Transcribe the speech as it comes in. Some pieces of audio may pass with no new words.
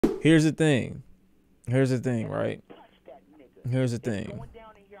Here's the thing. Here's the thing, right? Here's the thing.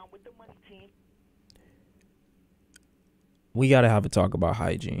 We got to have a talk about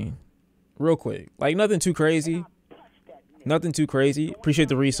hygiene real quick. Like, nothing too crazy. Nothing too crazy. Appreciate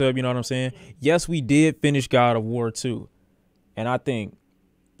the resub, you know what I'm saying? Yes, we did finish God of War 2. And I think,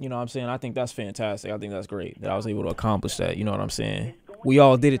 you know what I'm saying? I think that's fantastic. I think that's great that I was able to accomplish that. You know what I'm saying? We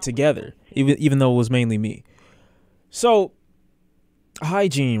all did it together, even though it was mainly me. So,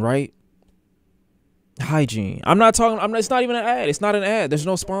 hygiene, right? Hygiene. I'm not talking, it's not even an ad. It's not an ad. There's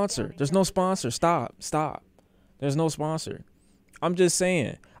no sponsor. There's no sponsor. Stop. There's no sponsor. I'm just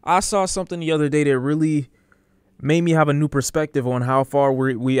saying. I saw something the other day that really made me have a new perspective on how far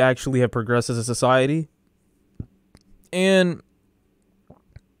we actually have progressed as a society. And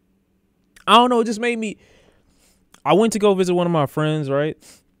I don't know, it just made me, I went to go visit one of my friends, right?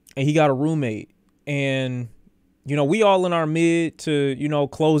 And he got a roommate. And, you know, we all in our mid to, you know,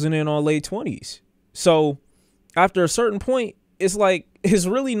 closing in on late 20s. So after a certain point, it's like, it's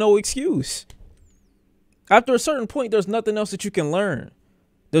really no excuse. After a certain point, there's nothing else that you can learn.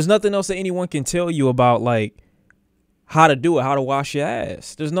 There's nothing else that anyone can tell you about, like, how to do it, how to wash your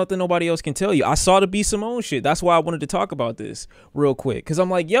ass. There's nothing nobody else can tell you. I saw the B. Simone shit. That's why I wanted to talk about this real quick. Because I'm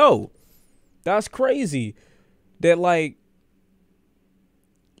like, yo, that's crazy. That, like,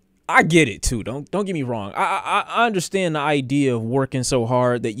 I get it, too. Don't get me wrong. I understand the idea of working so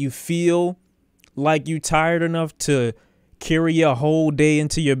hard that you feel like you tired enough to carry a whole day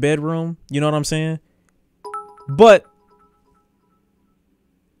into your bedroom. You know what I'm saying? But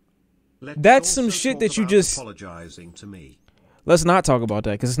that's some shit that you just apologizing to me. Let's not talk about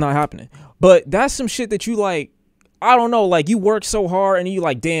that because it's not happening. But that's some shit that you like, I don't know, like you work so hard and you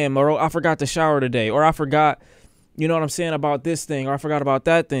like, damn, bro, I forgot to shower today, or I forgot, you know what I'm saying, about this thing, or I forgot about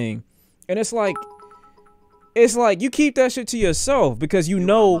that thing. And it's like you keep that shit to yourself because you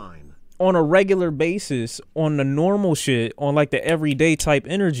know on a regular basis, on the normal shit, on like the everyday type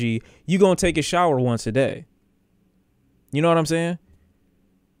energy, you gonna take a shower once a day. You know what I'm saying?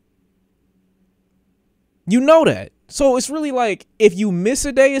 You know that. So it's really like, if you miss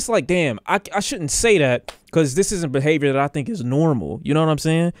a day, it's like, damn, I shouldn't say that because this isn't behavior that I think is normal. You know what I'm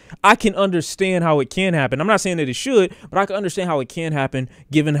saying? I can understand how it can happen. I'm not saying that it should, but I can understand how it can happen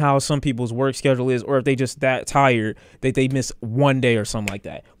given how some people's work schedule is, or if they just that tired that they miss one day or something like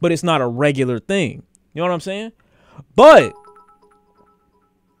that. But it's not a regular thing. You know what I'm saying? But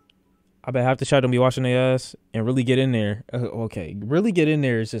I bet half the shot don't be washing their ass and really get in there. Okay, really get in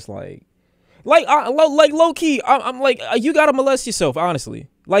there is just like low key. I'm like, you gotta molest yourself, honestly.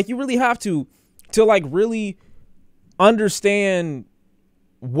 Like, you really have to like really understand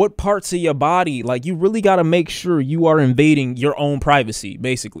what parts of your body. Like, you really gotta make sure you are invading your own privacy.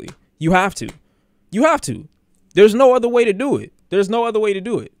 Basically, you have to. You have to. There's no other way to do it. There's no other way to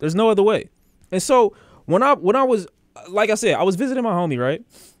do it. There's no other way. And so when I was, like I said, I was visiting my homie, right?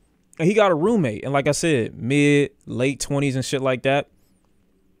 And he got a roommate, and like I said, late 20s and shit like that.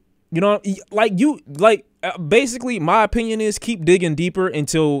 You know, like basically my opinion is keep digging deeper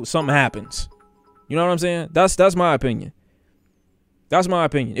until something happens. You know what I'm saying? That's my opinion. That's my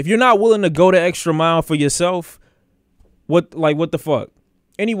opinion. If you're not willing to go the extra mile for yourself, what the fuck?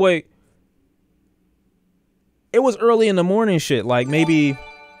 Anyway, it was early in the morning shit. Like maybe,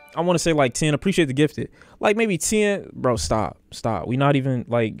 I want to say like 10. Appreciate the gifted. Like maybe 10. Bro, stop. We not even,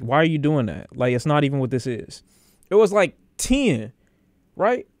 like, why are you doing that? Like, it's not even what this is. It was like 10.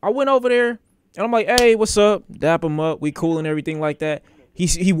 Right? I went over there and I'm like, hey, what's up? Dap him up. We cool and everything like that.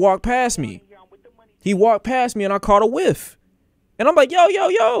 He walked past me. He walked past me and I caught a whiff. And I'm like,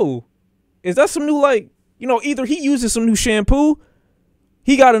 yo. Is that some new, like, you know, either he uses some new shampoo,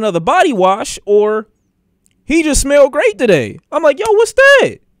 he got another body wash, or he just smelled great today. I'm like, yo, what's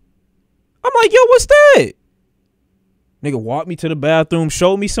that? Nigga walked me to the bathroom,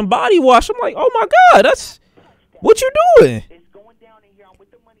 showed me some body wash. I'm like, oh my God, that's what you doing?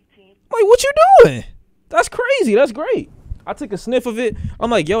 Like, what you doing? That's crazy. That's great. I took a sniff of it. I'm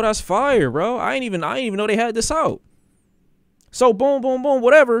like, yo, that's fire, bro. I ain't even know they had this out. So boom,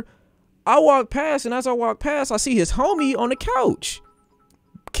 whatever. I walk past, and as I walk past, I see his homie on the couch.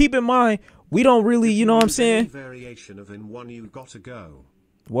 Keep in mind, we don't really, you know what I'm saying? Variation of in one, you gotta go.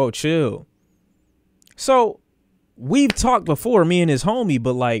 Whoa, chill. So we've talked before, me and his homie,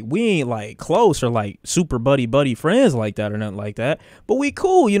 but like we ain't like close or like super buddy friends like that or nothing like that. But we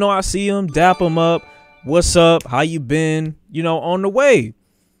cool, you know. I see him, dap him up. What's up? How you been? You know, on the way.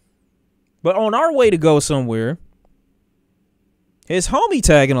 But on our way to go somewhere, his homie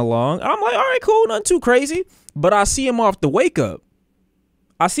tagging along. I'm like, all right, cool, nothing too crazy. But I see him off the wake up.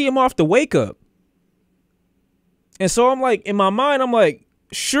 And so I'm like, in my mind, I'm like,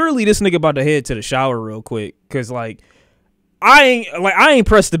 surely this nigga about to head to the shower real quick. Cause like I ain't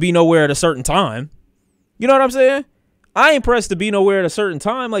pressed to be nowhere at a certain time. You know what I'm saying? I ain't pressed to be nowhere at a certain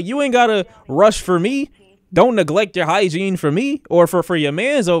time. Like, you ain't gotta rush for me. Don't neglect your hygiene for me or for your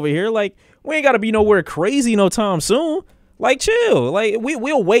mans over here. Like, we ain't gotta be nowhere crazy no time soon. Like, chill. Like,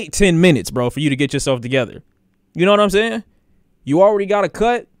 we'll wait 10 minutes, bro, for you to get yourself together. You know what I'm saying? You already got a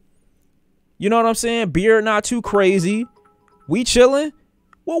cut. You know what I'm saying? Beard not too crazy. We chilling.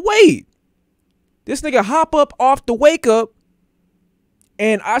 Well, wait. This nigga hop up off the wake up,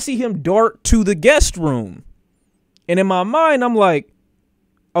 and I see him dart to the guest room. And in my mind, I'm like,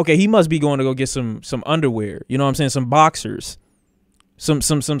 okay, he must be going to go get some underwear. You know what I'm saying? Some boxers. Some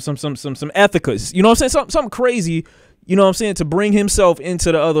ethicas. You know what I'm saying? Something crazy. You know what I'm saying? To bring himself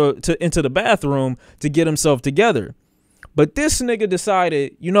into the bathroom to get himself together. But this nigga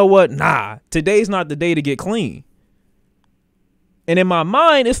decided, you know what? Nah, today's not the day to get clean. And in my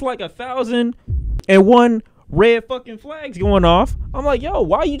mind, it's like 1,001 red fucking flags going off. I'm like, yo,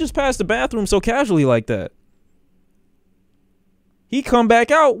 why you just pass the bathroom so casually like that? He come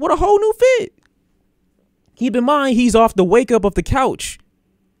back out with a whole new fit. Keep in mind, he's off the wake up of the couch.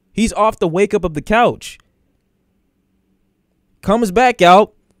 He's off the wake up of the couch. Comes back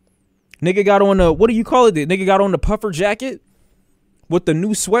out. Nigga got on the, what do you call it? Nigga got on the puffer jacket with the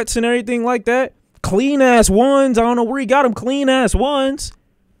new sweats and everything like that. Clean ass ones. I don't know where he got them. Clean ass ones.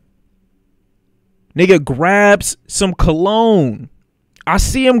 Nigga grabs some cologne. I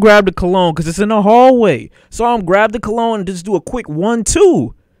see him grab the cologne because it's in the hallway. Saw him grab the cologne and just do a quick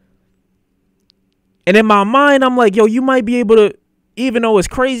 1-2. And in my mind, I'm like, yo, you might be able to, even though it's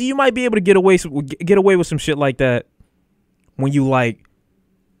crazy, you might be able to get away with some shit like that when you like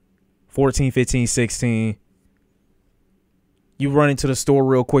 14, 15, 16. You run into the store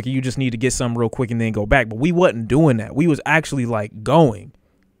real quick and you just need to get something real quick and then go back. But we wasn't doing that. We was actually like going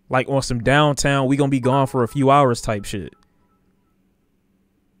like on some downtown. We gonna be gone for a few hours type shit.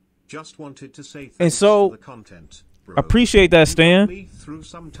 Just wanted to say thanks and so for the content, bro. Appreciate that, Stan. Me through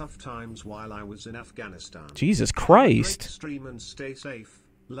some tough times while I was in Afghanistan. Jesus Christ. Stream and stay safe.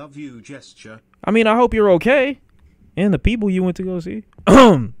 Love you, gesture. I mean, I hope you're okay. And the people you went to go see.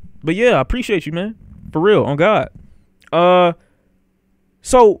 But yeah, I appreciate you, man. For real, on God.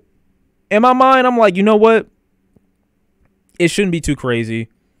 So in my mind, I'm like, you know what? It shouldn't be too crazy.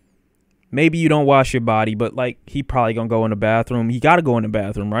 Maybe you don't wash your body, but like he probably gonna go in the bathroom. He gotta go in the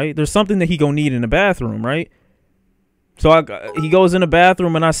bathroom, right? There's something that he gonna need in the bathroom, right? So he goes in the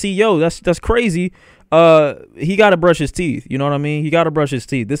bathroom and I see, yo, that's crazy. He gotta brush his teeth. You know what I mean? He gotta brush his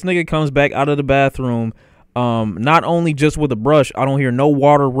teeth. This nigga comes back out of the bathroom, not only just with a brush. I don't hear no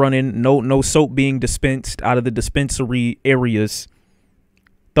water running, no soap being dispensed out of the dispensary areas.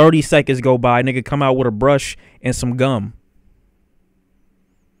 30 seconds go by, nigga come out with a brush and some gum.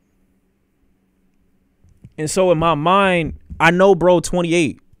 And so in my mind, I know bro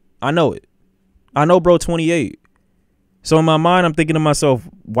 28. I know it. I know bro 28. So in my mind, I'm thinking to myself,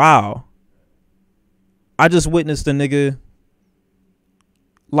 wow. I just witnessed a nigga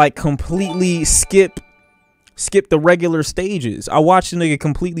like completely skip the regular stages. I watched a nigga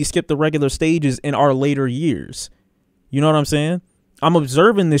completely skip the regular stages in our later years. You know what I'm saying? I'm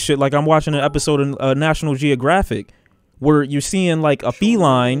observing this shit like I'm watching an episode of National Geographic where you're seeing like a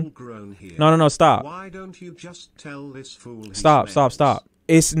feline. No, stop. Why don't you just tell this fool Stop.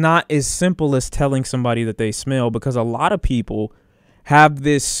 It's not as simple as telling somebody that they smell, because a lot of people have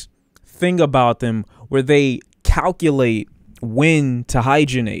this thing about them where they calculate when to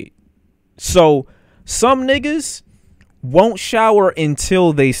hygienate. So some niggas won't shower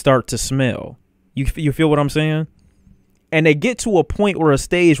until they start to smell. You feel what I'm saying? And they get to a point or a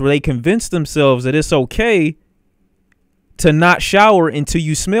stage where they convince themselves that it's okay to not shower until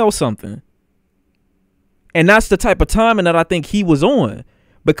you smell something. And that's the type of timing that I think he was on.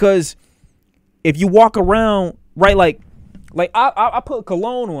 Because if you walk around, right, like I put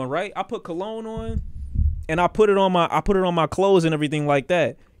cologne on, right? I put cologne on and I put it on my clothes and everything like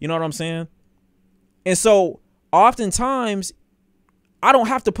that. You know what I'm saying? And so oftentimes I don't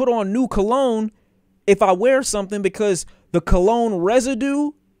have to put on new cologne if I wear something, because the cologne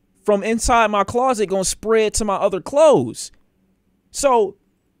residue from inside my closet gonna spread to my other clothes. So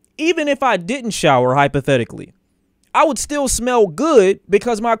even if I didn't shower, hypothetically, I would still smell good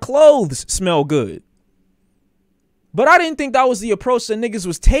because my clothes smell good. But I didn't think that was the approach that niggas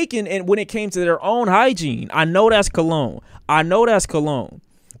was taking, and when it came to their own hygiene. I know that's cologne.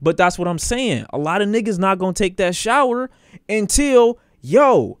 But that's what I'm saying. A lot of niggas not gonna take that shower until,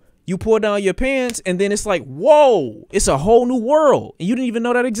 yo, you pull down your pants and then it's like, whoa, it's a whole new world. And you didn't even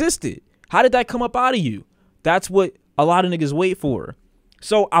know that existed. How did that come up out of you? That's what a lot of niggas wait for.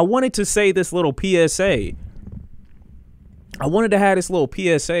 So I wanted to say this little PSA. I wanted to have this little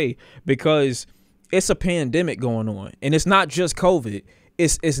PSA because it's a pandemic going on. And it's not just COVID.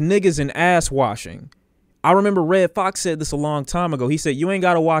 It's niggas and ass washing. I remember Red Fox said this a long time ago. He said, you ain't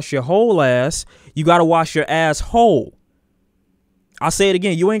got to wash your whole ass. You got to wash your ass whole. I'll say it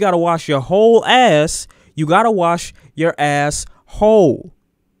again. You ain't got to wash your whole ass. You got to wash your ass whole.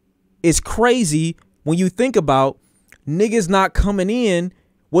 It's crazy when you think about niggas not coming in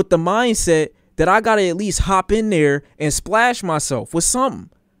with the mindset that I got to at least hop in there and splash myself with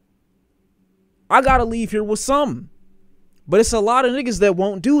something. I got to leave here with something. But it's a lot of niggas that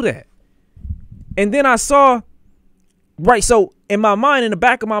won't do that. And then I saw, right, so in my mind, in the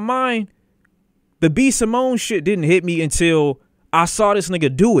back of my mind, the B. Simone shit didn't hit me until I saw this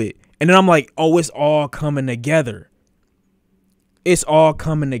nigga do it. And then I'm like, oh, it's all coming together. It's all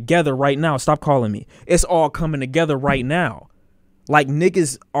coming together right now. Stop calling me. It's all coming together right now. Like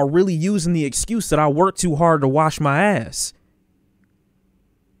niggas are really using the excuse that I work too hard to wash my ass.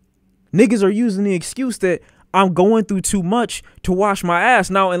 Niggas are using the excuse that I'm going through too much to wash my ass.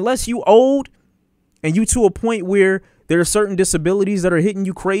 Now, unless you old and you to a point where there are certain disabilities that are hitting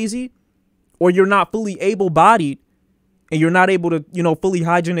you crazy, or you're not fully able-bodied and you're not able to, you know, fully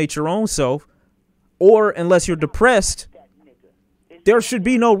hygienate your own self, or unless you're depressed, there should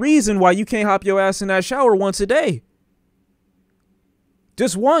be no reason why you can't hop your ass in that shower once a day.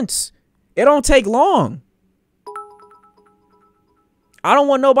 Just once. It don't take long. I don't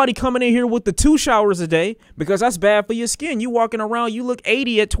want nobody coming in here with the 2 showers a day because that's bad for your skin. You walking around, you look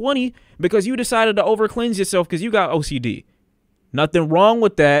 80 at 20 because you decided to over cleanse yourself because you got OCD. Nothing wrong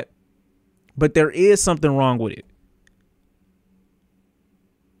with that, but there is something wrong with it.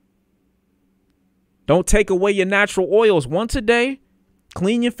 Don't take away your natural oils once a day.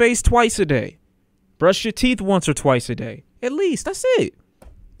 Clean your face twice a day. Brush your teeth once or twice a day. At least, that's it.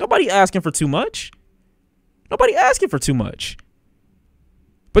 Nobody asking for too much. Nobody asking for too much.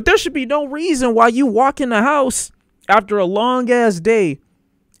 But there should be no reason why you walk in the house after a long ass day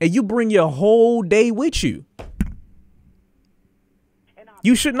and you bring your whole day with you.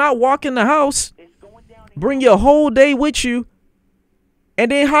 You should not walk in the house, bring your whole day with you,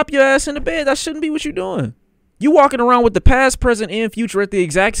 and then hop your ass in the bed. That shouldn't be what you're doing. You walking around with the past, present, and future at the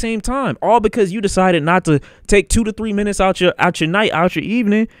exact same time, all because you decided not to take 2 to 3 minutes out your night, out your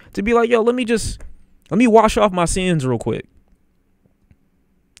evening to be like, yo, let me wash off my sins real quick.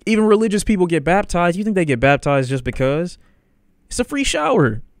 Even religious people get baptized. You think they get baptized just because? It's a free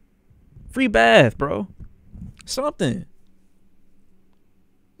shower. Free bath, bro. Something.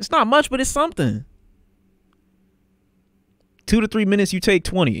 It's not much, but it's something. 2 to 3 minutes, you take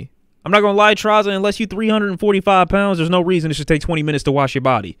 20. I'm not going to lie, Traza, unless you 345 pounds, there's no reason it should take 20 minutes to wash your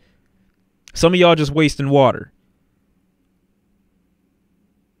body. Some of y'all just wasting water.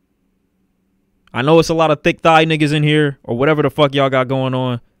 I know it's a lot of thick thigh niggas in here or whatever the fuck y'all got going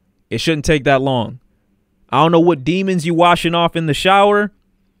on. It shouldn't take that long. I don't know what demons you washing off in the shower,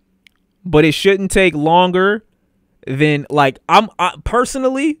 but it shouldn't take longer than, like, I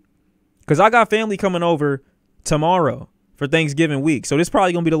personally, because I got family coming over tomorrow for Thanksgiving week. So this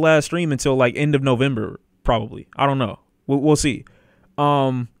probably going to be the last stream until like end of November, probably. I don't know. We'll see.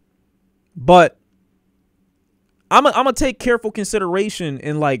 But I'm gonna take careful consideration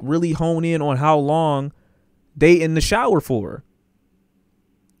and like really hone in on how long they in the shower for.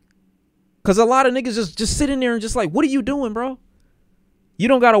 Cause a lot of niggas just sit in there and just like, what are you doing, bro? You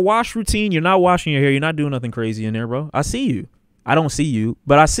don't got a wash routine. You're not washing your hair. You're not doing nothing crazy in there, bro. I see you. I don't see you,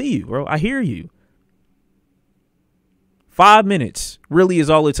 but I see you, bro. I hear you. 5 minutes really is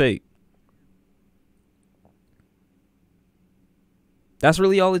all it takes. That's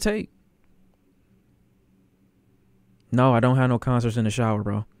really all it takes. No, I don't have no concerts in the shower,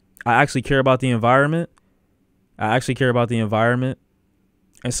 bro. I actually care about the environment.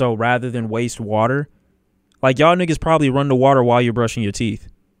 And so rather than waste water, like y'all niggas probably run the water while you're brushing your teeth.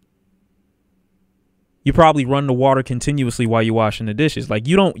 You probably run the water continuously while you're washing the dishes. Like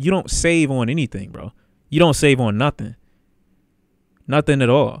you don't save on anything, bro. You don't save on nothing. Nothing at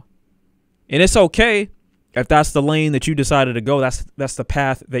all. And it's okay if that's the lane that you decided to go. That's the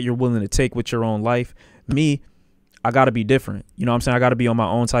path that you're willing to take with your own life. Me, I got to be different. You know what I'm saying? I got to be on my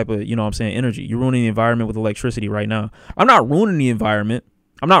own type of, you know what I'm saying, energy. You're ruining the environment with electricity right now. I'm not ruining the environment.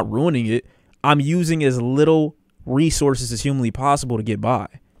 I'm not ruining it. I'm using as little resources as humanly possible to get by.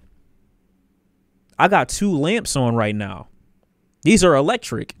 I got 2 lamps on right now. These are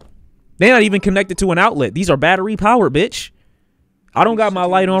electric. They're not even connected to an outlet. These are battery powered, bitch. I don't got my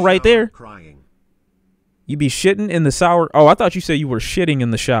light on right there. Crying. You be shitting in the shower. Oh, I thought you said you were shitting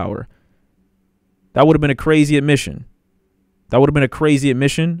in the shower. That would have been a crazy admission. That would have been a crazy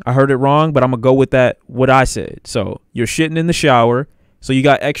admission. I heard it wrong, but I'm going to go with that, what I said. So you're shitting in the shower. So you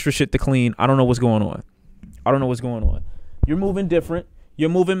got extra shit to clean. I don't know what's going on. You're moving different. You're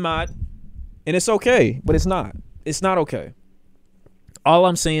moving mad. And it's okay, but it's not. It's not okay. All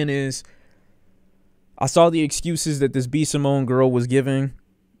I'm saying is I saw the excuses that this B. Simone girl was giving,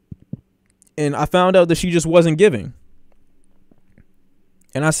 and I found out that she just wasn't giving.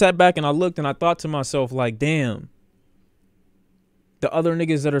 And I sat back and I looked and I thought to myself, like, damn, the other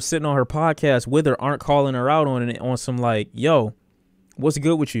niggas that are sitting on her podcast with her aren't calling her out on it, on some like, yo, what's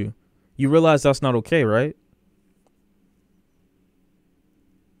good with you? You realize that's not okay, right?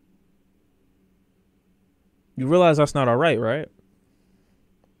 You realize that's not all right, right?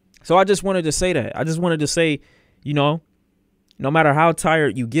 So I just wanted to say that. I just wanted to say, you know, no matter how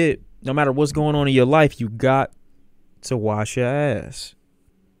tired you get, no matter what's going on in your life, you got to wash your ass.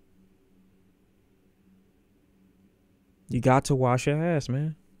 You got to wash your ass,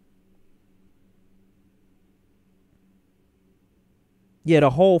 man. Yeah,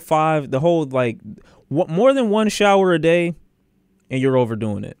 more than one shower a day, and you're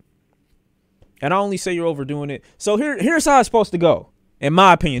overdoing it. And I only say you're overdoing it. So here's how it's supposed to go. In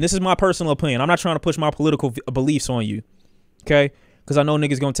my opinion, this is my personal opinion. I'm not trying to push my political beliefs on you, okay? Because I know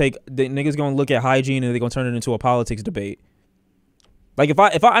niggas gonna look at hygiene and they're gonna turn it into a politics debate. Like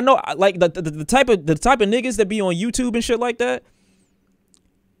if I know, like the type of niggas that be on YouTube and shit like that.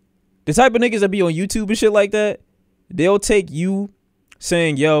 The type of niggas that be on YouTube and shit like that, they'll take you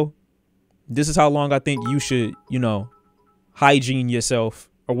saying, yo, this is how long I think you should, you know, hygiene yourself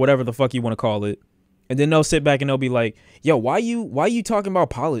or whatever the fuck you want to call it. And then they'll sit back and they'll be like, yo, why you talking about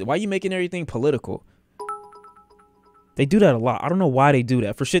politics? Why you making everything political? They do that a lot. I don't know why they do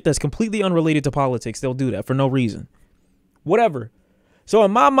that. For shit that's completely unrelated to politics, they'll do that for no reason. Whatever. So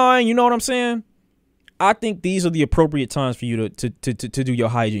in my mind, you know what I'm saying? I think these are the appropriate times for you to do your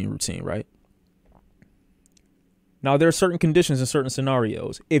hygiene routine, right? Now, there are certain conditions and certain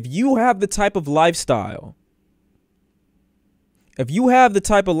scenarios. If you have the type of lifestyle,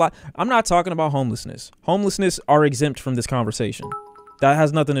 I'm not talking about homelessness. Homelessness are exempt from this conversation. That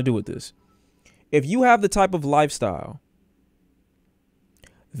has nothing to do with this. If you have the type of lifestyle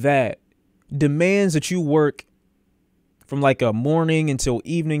that demands that you work from like a morning until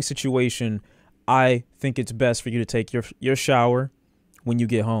evening situation, I think it's best for you to take your shower when you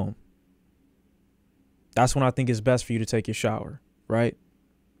get home. That's when I think it's best for you to take your shower, right?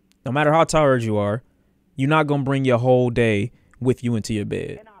 No matter how tired you are, you're not going to bring your whole day with you into your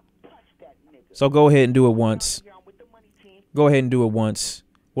bed. So go ahead and do it once. Go ahead and do it once.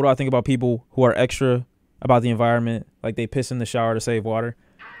 What do I think about people who are extra about the environment? Like they piss in the shower to save water.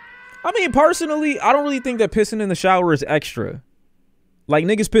 I mean, personally, I don't really think that pissing in the shower is extra. Like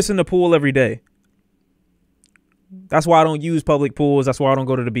niggas piss in the pool every day. That's why I don't use public pools. That's why I don't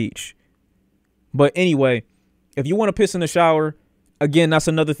go to the beach. But anyway, if you want to piss in the shower, again, that's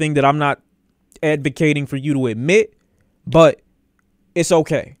another thing that I'm not advocating for you to admit, but it's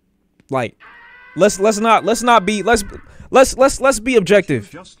okay. Like, let's be objective.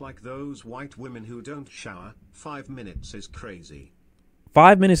 Just like those white women who don't shower, 5 minutes is crazy.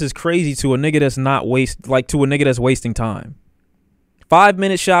 5 minutes is crazy to a nigga that's to a nigga that's wasting time. 5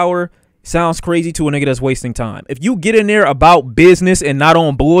 minute shower sounds crazy to a nigga that's wasting time. If you get in there about business and not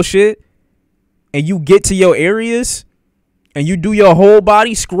on bullshit, and you get to your areas and you do your whole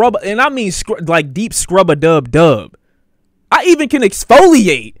body scrub, and I mean like deep scrub a dub. I even can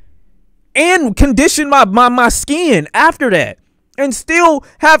exfoliate and condition my skin after that and still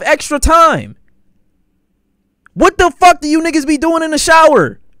have extra time. What the fuck do you niggas be doing in the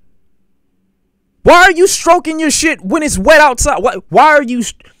shower? Why are you stroking your shit when it's wet outside? Why are you?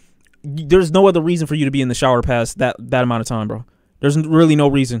 There's no other reason for you to be in the shower past that amount of time, bro. There's really no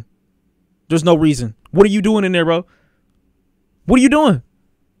reason. There's no reason. What are you doing in there, bro? What are you doing?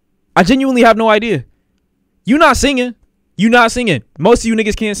 I genuinely have no idea. You not singing. Most of you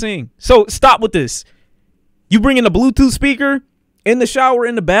niggas can't sing. So stop with this. You bringing a Bluetooth speaker in the shower,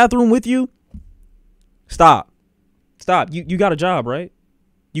 in the bathroom with you? Stop. You got a job, right?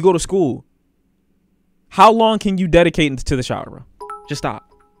 You go to school. How long can you dedicate to the shower, bro? Just stop.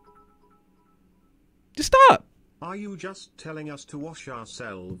 Are you just telling us to wash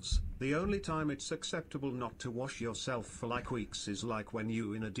ourselves? The only time it's acceptable not to wash yourself for like weeks is like when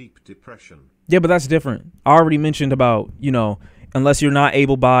you're in a deep depression. Yeah, but that's different. I already mentioned about, you know, unless you're not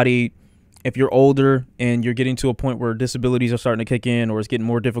able-bodied, if you're older and you're getting to a point where disabilities are starting to kick in, or it's getting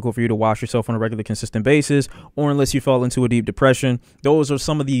more difficult for you to wash yourself on a regular, consistent basis, or unless you fall into a deep depression, those are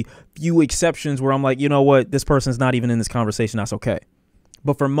some of the few exceptions where I'm like, you know what, this person's not even in this conversation. That's okay.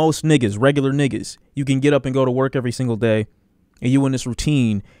 But for most niggas, regular niggas, you can get up and go to work every single day. and you in this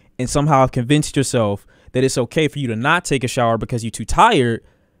routine and somehow have convinced yourself that it's okay for you to not take a shower because you're too tired,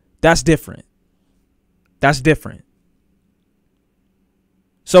 that's different. That's different.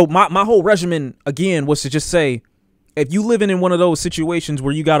 So my whole regimen, again, was to just say, if you living in one of those situations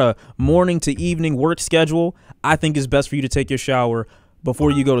where you got a morning to evening work schedule, I think it's best for you to take your shower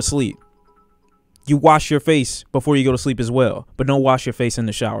before you go to sleep. You wash your face before you go to sleep as well, but don't wash your face in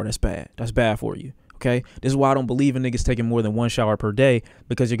the shower. That's bad. That's bad for you. Okay. This is why I don't believe in niggas taking more than one shower per day,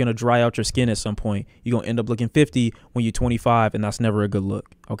 because you're going to dry out your skin at some point. You're going to end up looking 50 when you're 25, and that's never a good look.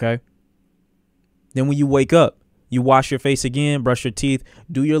 Okay. Then when you wake up, you wash your face again, brush your teeth,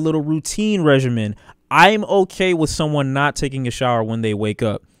 do your little routine regimen. I'm okay with someone not taking a shower when they wake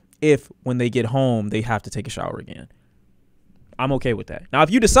up if when they get home they have to take a shower again. I'm okay with that. Now, if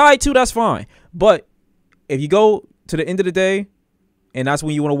you decide to, that's fine. But if you go to the end of the day and that's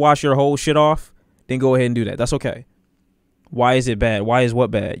when you want to wash your whole shit off, then go ahead and do that. That's okay. Why is it bad? Why is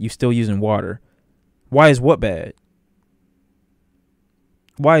what bad? You still using water. Why is what bad?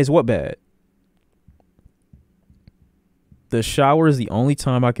 Why is what bad? The shower is the only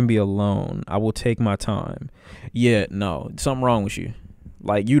time I can be alone. I will take my time. Yeah, no, something wrong with you.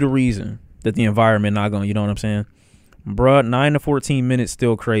 Like, you the reason that the environment not going, you know what I'm saying? Bruh, 9 to 14 minutes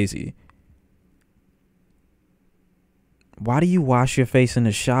still crazy. Why do you wash your face in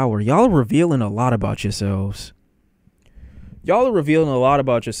the shower? Y'all are revealing a lot about yourselves. Y'all are revealing a lot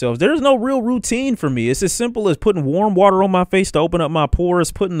about yourselves. There's no real routine for me. It's as simple as putting warm water on my face to open up my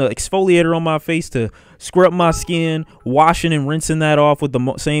pores, putting the exfoliator on my face to scrub my skin, washing and rinsing that off with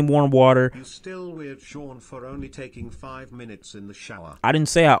the same warm water. You still weird, Shawn, for only taking 5 minutes in the shower. I didn't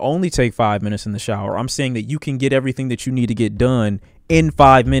say I only take 5 minutes in the shower. I'm saying that you can get everything that you need to get done in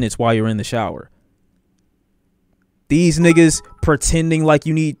 5 minutes while you're in the shower. These niggas pretending like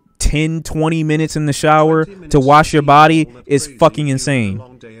you need 10, 20 minutes in the shower to wash your body is fucking insane.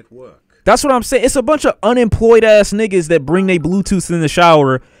 That's what I'm saying. It's a bunch of unemployed ass niggas that bring their Bluetooth in the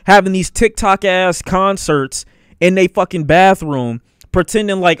shower, having these TikTok ass concerts in their fucking bathroom,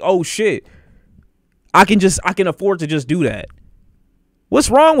 pretending like, oh shit, I can afford to just do that.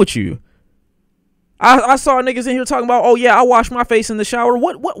 What's wrong with you? I saw niggas in here talking about, oh yeah, I wash my face in the shower.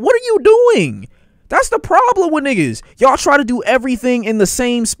 What are you doing? That's the problem with niggas. Y'all try to do everything in the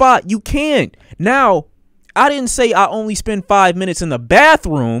same spot. You can't. Now, I didn't say I only spend 5 minutes in the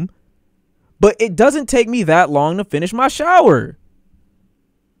bathroom, but it doesn't take me that long to finish my shower.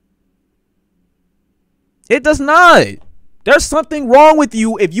 It does not. There's something wrong with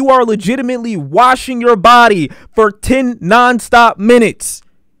you if you are legitimately washing your body for 10 nonstop minutes.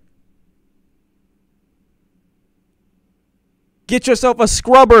 Get yourself a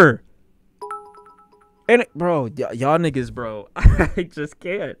scrubber. And bro, y'all niggas, bro, I just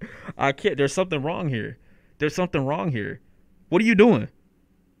can't. I can't. There's something wrong here. There's something wrong here. What are you doing?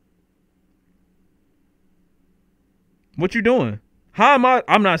 What you doing? How am I?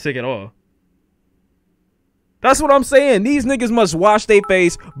 I'm not sick at all. That's what I'm saying. These niggas must wash their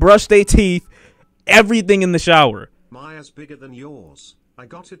face, brush their teeth, everything in the shower. Maya's bigger than yours. I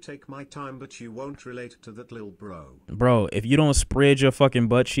got to take my time, but you won't relate to that little bro. Bro, if you don't spread your fucking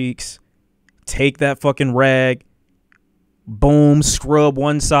butt cheeks, take that fucking rag, boom, scrub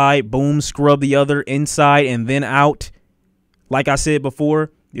one side, boom, scrub the other, inside and then out. Like I said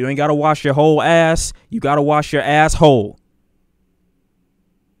before, you ain't got to wash your whole ass. You got to wash your asshole.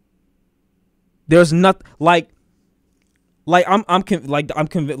 There's nothing like I'm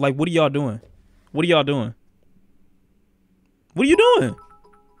convinced. Like, what are y'all doing? What are y'all doing? What are you doing?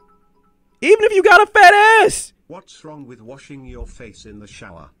 Even if you got a fat ass. What's wrong with washing your face in the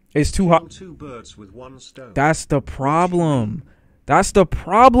shower? It's too hot. Two birds with one stone. That's the problem. That's the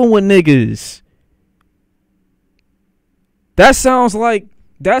problem with niggas. That sounds like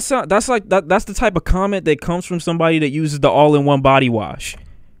that's the type of comment that comes from somebody that uses the all-in-one body wash.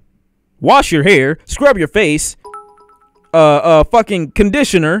 Wash your hair, scrub your face, fucking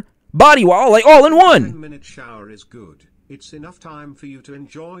conditioner, body wash, like all in one. 10-minute shower is good. It's enough time for you to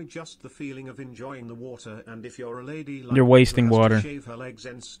enjoy just the feeling of enjoying the water, and if you're a lady like you're wasting who has water. To shave her legs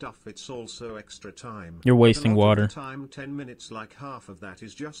and stuff, it's also extra time. You're wasting water. Time 10 minutes, like half of that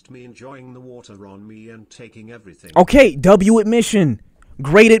is just me enjoying the water on me and taking everything. Okay, W admission.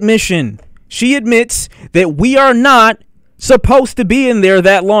 Great admission. She admits that we are not supposed to be in there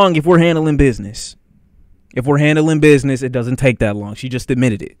that long if we're handling business. If we're handling business, it doesn't take that long. She just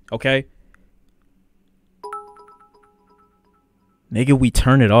admitted it, okay? Nigga, we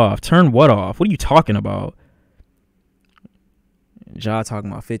turn it off. Turn what off? What are you talking about? Ja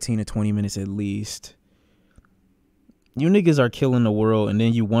talking about 15 to 20 minutes at least. You niggas are killing the world, and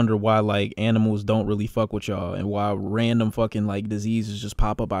then you wonder why like animals don't really fuck with y'all, and why random fucking like diseases just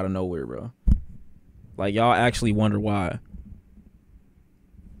pop up out of nowhere, bro. Like y'all actually wonder why.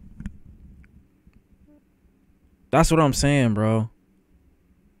 That's what I'm saying, bro.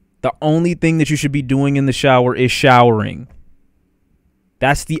 The only thing that you should be doing in the shower is showering.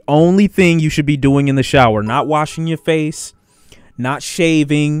 That's the only thing you should be doing in the shower. Not washing your face, not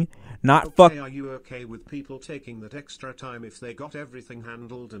shaving, not fuck. Are you okay with people taking that extra time if they got everything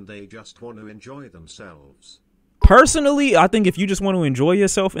handled and they just want to enjoy themselves? Personally, I think if you just want to enjoy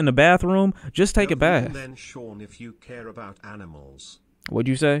yourself in the bathroom, just take a bath. Then Shawn, if you care about animals. What'd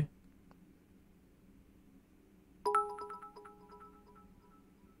you say?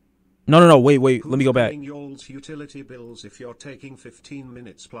 No. Wait. Let me go back. Y'all's utility bills if you're taking 15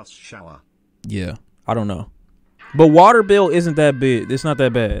 minutes plus shower. Yeah, I don't know. But water bill isn't that big. It's not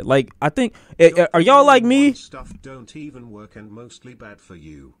that bad. Like, I think, are y'all like me? Stuff don't even work and mostly bad for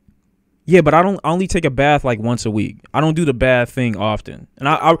you. Yeah, but I only take a bath like once a week. I don't do the bath thing often. And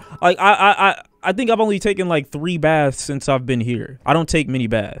I think I've only taken like 3 baths since I've been here. I don't take many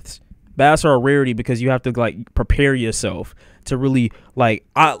baths. Baths are a rarity because you have to like prepare yourself to really like,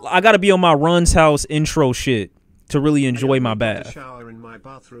 I got to be on my Run's House intro shit to really enjoy my bath. Shower in my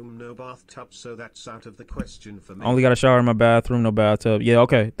bathroom, no bathtub, so that's out of the question for me. Only got a shower in my bathroom, no bathtub. Yeah,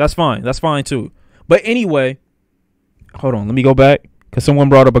 okay, that's fine. That's fine too. But anyway, hold on, let me go back because someone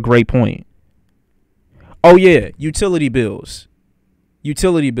brought up a great point. Oh yeah, utility bills.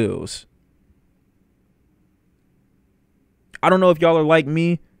 Utility bills. I don't know if y'all are like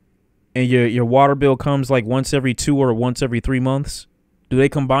me and your water bill comes like once every 2 or once every 3 months. Do they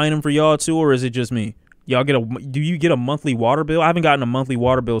combine them for y'all too, or is it just me? Y'all do you get a monthly water bill? I haven't gotten a monthly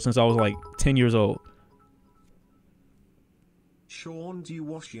water bill since I was like 10 years old. Shawn, do you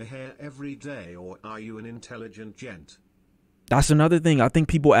wash your hair every day or are you an intelligent gent? That's another thing. I think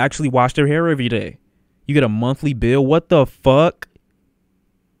people actually wash their hair every day. You get a monthly bill? What the fuck?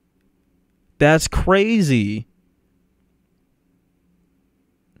 That's crazy.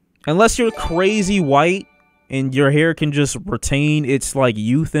 Unless you're crazy white and your hair can just retain its like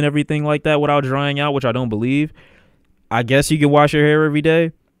youth and everything like that without drying out, which I don't believe. I guess you can wash your hair every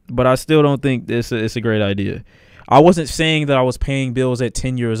day, but I still don't think it's a great idea. I wasn't saying that I was paying bills at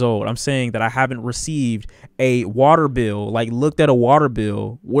 10 years old. I'm saying that I haven't received a water bill, like looked at a water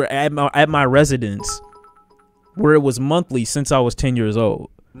bill where at my residence where it was monthly since I was 10 years old.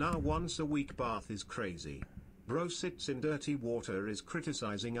 Now once a week bath is crazy. Bro sits in dirty water is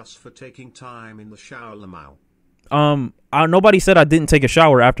criticizing us for taking time in the shower, Lamau. Nobody said I didn't take a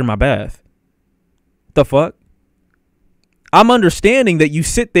shower after my bath. The fuck? I'm understanding that you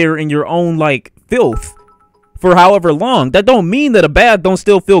sit there in your own like filth for however long. That don't mean that a bath don't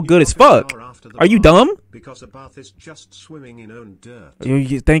still feel good as fuck. Are you dumb? Because a bath is just swimming in own dirt.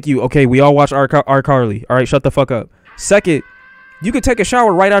 Thank you. Okay, we all watch R. Carly. All right, shut the fuck up. Second, you could take a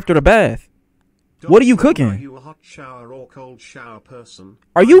shower right after the bath. What are you cooking? Are you a hot shower or cold shower person?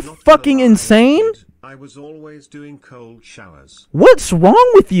 Are you fucking insane? I was always doing cold showers. What's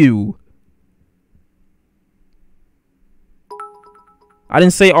wrong with you? I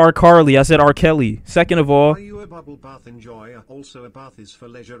didn't say R. Carly. I said R. Kelly. Second of all, are you a bubble bath enjoyer? Also, a bath is for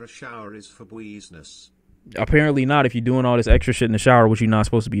leisure, a shower is for business. Apparently not if you're doing all this extra shit in the shower, which you're not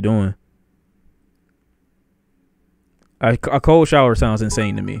supposed to be doing. A cold shower sounds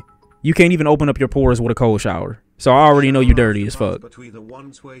insane to me. You can't even open up your pores with a cold shower. So I already know you dirty as fuck. But we the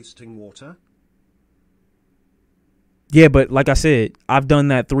ones wasting water? Yeah, but like I said, I've done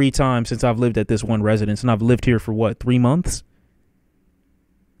that 3 times since I've lived at this one residence, and I've lived here for what, 3 months?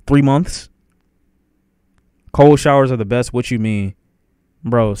 3 months? Cold showers are the best. What you mean?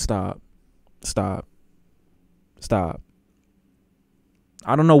 Bro, stop. Stop. Stop.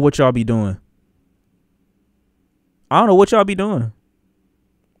 I don't know what y'all be doing. I don't know what y'all be doing.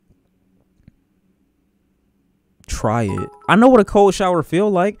 Try it. I know what a cold shower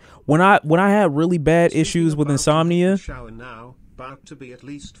feel like. When I had really bad issues with insomnia. Shower now, about to be at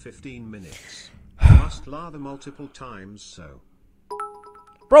least 15 minutes. Must lather multiple times, so.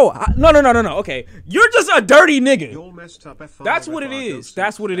 Bro, no. Okay, you're just a dirty nigga. You're messed up. That's what it is.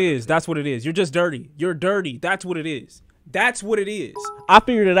 That's what it is. That's what it is. You're just dirty. You're dirty. That's what it is. That's what it is. I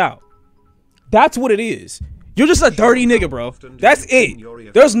figured it out. That's what it is. You're just a dirty nigga, bro. That's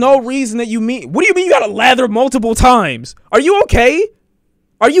it. There's no reason that you mean. What do you mean you gotta lather multiple times? Are you okay?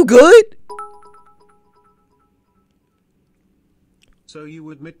 Are you good? So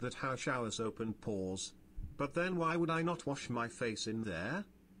you admit that how showers open pores. But then why would I not wash my face in there?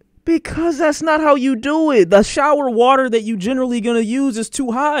 Because that's not how you do it. The shower water that you generally gonna use is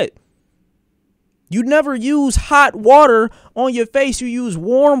too hot. You never use hot water on your face. You use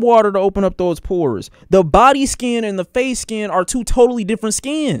warm water to open up those pores. The body skin and the face skin are two totally different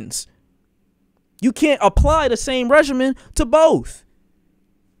skins. You can't apply the same regimen to both.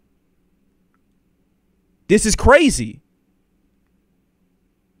 This is crazy.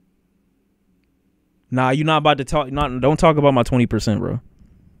 Nah, you're not about to talk. Don't talk about my 20%, bro.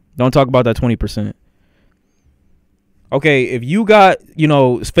 Don't talk about that 20%. Okay, if you got,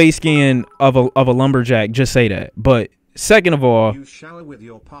 face skin of a lumberjack, just say that. But second of all, you shower with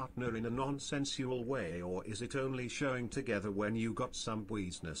your partner in a non-sensual way, or is it only showing together when you got some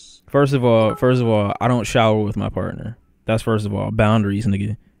business? First of all, I don't shower with my partner. That's first of all. Boundaries,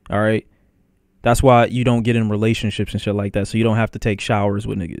 nigga. All right? That's why you don't get in relationships and shit like that. So you don't have to take showers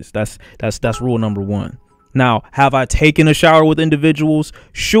with niggas. That's rule number one. Now, have I taken a shower with individuals?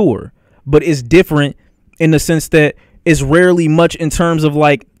 Sure. But it's different in the sense that it's rarely much in terms of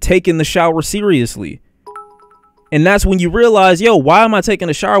like taking the shower seriously. And that's when you realize, yo, why am I taking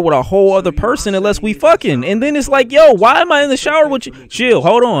a shower with a whole other person unless we fucking? And then it's like, yo, why am I in the shower with you? Chill,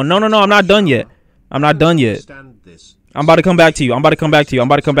 hold on. No, I'm not done yet. I'm not done yet. I'm about to come back to you. I'm about to come back to you. I'm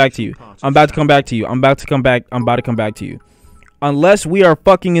about to come back to you. I'm about to come back to you. I'm about to come back. I'm about to come back to you. Unless we are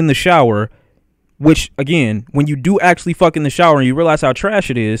fucking in the shower, which again, when you do actually fuck in the shower and you realize how trash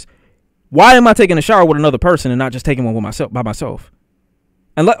it is, why am I taking a shower with another person and not just taking one with myself by myself?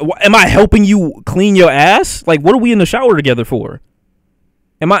 And am I helping you clean your ass? Like, what are we in the shower together for?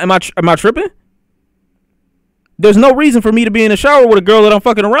 Am I tripping? There's no reason for me to be in the shower with a girl that I'm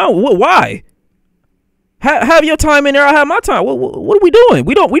fucking around with. Why? Have your time in there. I have my time. What are we doing?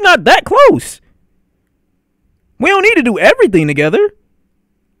 We're not that close. We don't need to do everything together.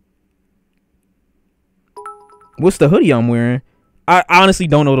 What's the hoodie I'm wearing? I honestly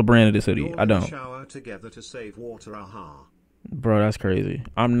don't know the brand of this hoodie. I don't. Shower together to save water. Aha. Bro, that's crazy.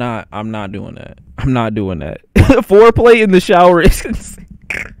 I'm not doing that. I'm not doing that. Foreplay in the shower is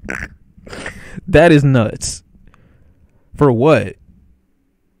that is nuts. For what?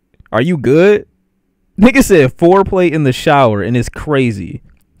 Are you good? Nigga said foreplay in the shower and it's crazy.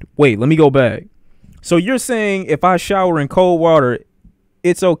 Wait, let me go back. So you're saying if I shower in cold water,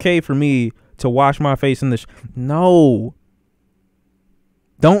 it's okay for me to wash my face in the no.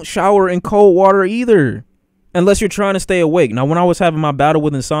 Don't shower in cold water either. Unless you're trying to stay awake. Now, when I was having my battle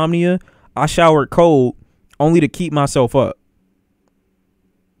with insomnia, I showered cold only to keep myself up.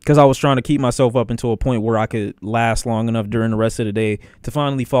 Because I was trying to keep myself up until a point where I could last long enough during the rest of the day to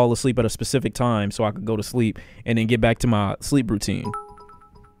finally fall asleep at a specific time so I could go to sleep and then get back to my sleep routine.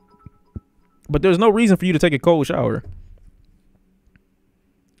 But there's no reason for you to take a cold shower.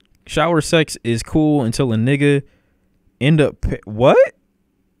 Shower sex is cool until a nigga end up... What?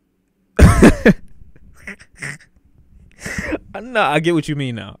 No, I get what you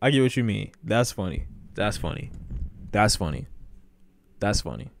mean now. I get what you mean. That's funny. That's funny. That's funny. That's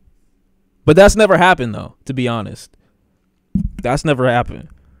funny. But that's never happened, though, to be honest. That's never happened.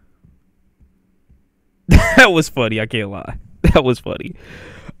 That was funny. I can't lie. That was funny.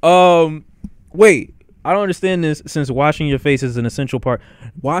 Wait. I don't understand this since washing your face is an essential part.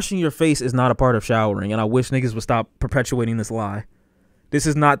 Washing your face is not a part of showering, and I wish niggas would stop perpetuating this lie. This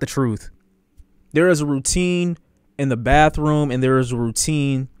is not the truth. There is a routine in the bathroom, and there is a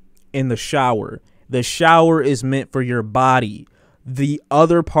routine in the shower. The shower is meant for your body. The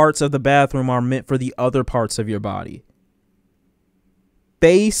other parts of the bathroom are meant for the other parts of your body.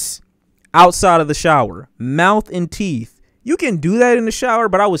 Face outside of the shower. Mouth and teeth. You can do that in the shower,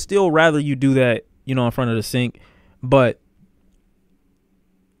 but I would still rather you do that, in front of the sink. But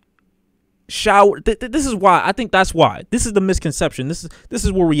shower. This is why. I think that's why. This is the misconception. This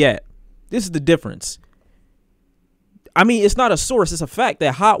is where we at. This is the difference. I mean, it's not a source. It's a fact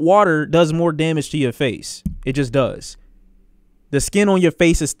that hot water does more damage to your face. It just does. The skin on your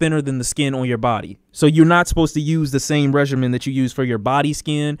face is thinner than the skin on your body. So you're not supposed to use the same regimen that you use for your body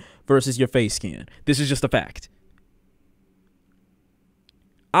skin versus your face skin. This is just a fact.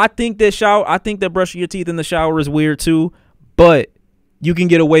 I think that brushing your teeth in the shower is weird too, but you can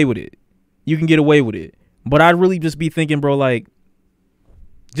get away with it. You can get away with it. But I'd really just be thinking, bro, like,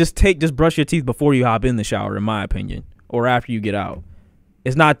 just brush your teeth before you hop in the shower, in my opinion, or after you get out.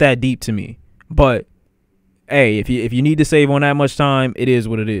 It's not that deep to me. But hey, if you need to save on that much time, it is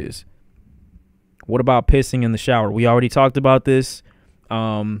what it is. What about pissing in the shower? We already talked about this.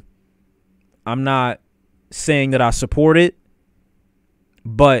 I'm not saying that I support it,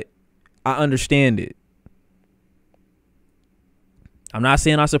 but I understand it. I'm not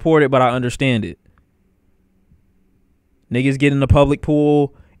saying I support it, but I understand it. Niggas get in the public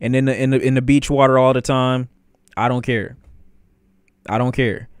pool and in the beach water all the time. I don't care. I don't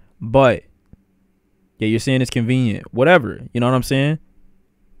care. But Yeah, you're saying it's convenient. Whatever. You know what I'm saying?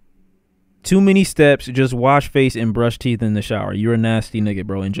 Too many steps. Just wash face and brush teeth in the shower. You're a nasty nigga,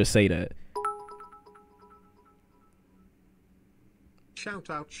 bro, and just say that. Shout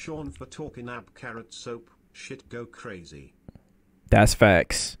out Shawn for talking ab carrot soap. Shit go crazy. That's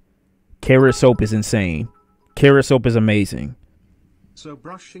facts. Carrot soap is insane. Carrot soap is amazing. So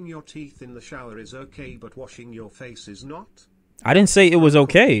brushing your teeth in the shower is okay, but washing your face is not? I didn't say it was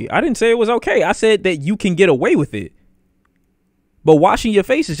okay. I didn't say it was okay. I said that you can get away with it. But washing your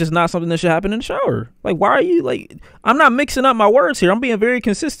face is just not something that should happen in the shower. Like, why are you, like, I'm not mixing up my words here. I'm being very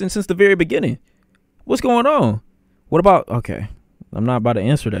consistent since the very beginning. What's going on? What about, okay, I'm not about to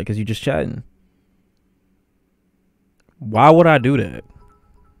answer that because you're just chatting. Why would I do that?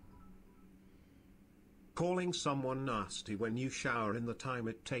 Calling someone nasty when you shower in the time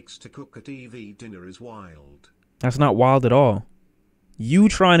it takes to cook a TV dinner is wild. That's not wild at all. You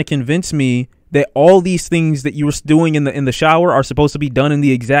trying to convince me that all these things that you were doing in the shower are supposed to be done in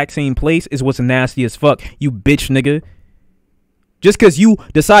the exact same place is what's nasty as fuck, you bitch nigga. Just because you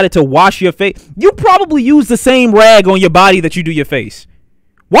decided to wash your face, you probably use the same rag on your body that you do your face.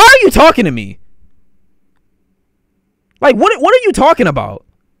 Why are you talking to me? Like, what are you talking about?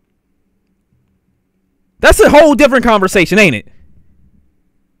 That's a whole different conversation, ain't it?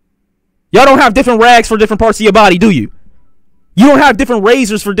 Y'all don't have different rags for different parts of your body, do you? You don't have different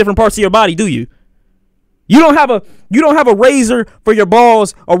razors for different parts of your body, do you? You don't have a razor for your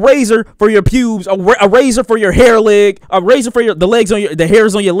balls, a razor for your pubes, a razor for your hair leg, a razor for the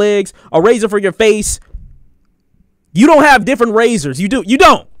hairs on your legs, a razor for your face. You don't have different razors. You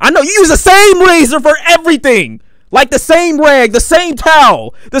don't. I know you use the same razor for everything. Like the same rag, the same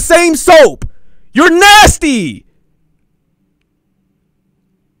towel, the same soap. You're nasty.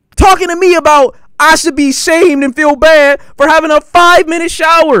 Talking to me about I should be shamed and feel bad for having a 5-minute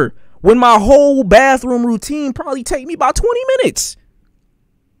shower when my whole bathroom routine probably take me about 20 minutes.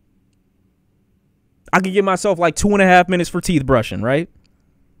 I could give myself like 2.5 minutes for teeth brushing, right?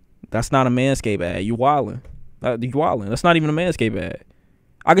 That's not a Manscaped ad. You wildin'. You wildin'. That's not even a Manscaped ad.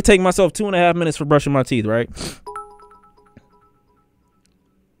 I could take myself 2.5 minutes for brushing my teeth, right?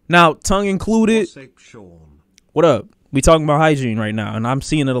 Now, tongue included. What up? We talking about hygiene right now, and I'm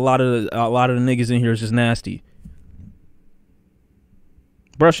seeing that a lot of the niggas in here is just nasty.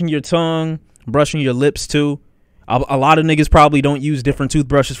 Brushing your tongue, brushing your lips too. A lot of niggas probably don't use different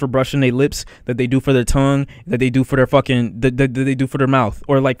toothbrushes for brushing their lips that they do for their tongue, that they do for their that they do for their mouth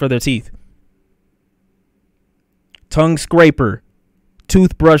or like for their teeth. Tongue scraper,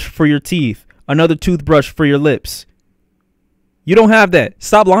 toothbrush for your teeth, another toothbrush for your lips. You don't have that.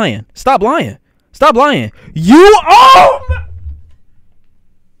 Stop lying. Stop lying. Stop lying. You own. Oh,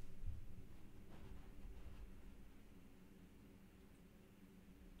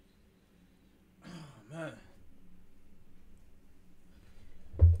 man.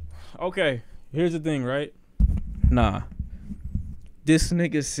 Okay, here's the thing, right? Nah. This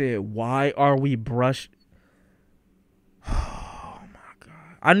nigga said, why are we brush? Oh, my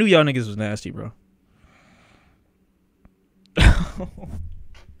God. I knew y'all niggas was nasty, bro.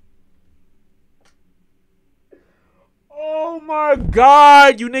 Oh my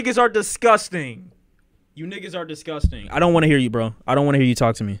God, you niggas are disgusting. You niggas are disgusting. I don't want to hear you, bro. I don't want to hear you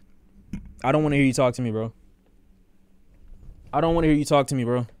talk to me. I don't want to hear you talk to me, bro. I don't want to hear you talk to me,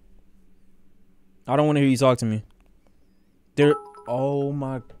 bro. I don't want to hear you talk to me. Oh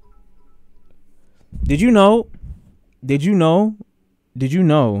my. Did you know? Did you know? Did you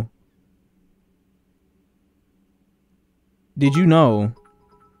know? Did you know?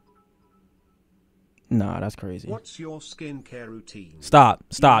 Nah, that's crazy. What's your skincare routine? Stop.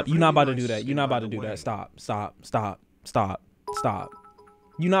 You're not about to do that. You're not about to do that. Stop.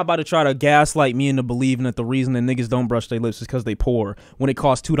 You're not about to try to gaslight me into believing that the reason that niggas don't brush their lips is because they poor when it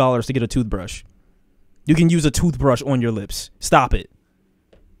costs $2 to get a toothbrush. You can use a toothbrush on your lips. Stop it.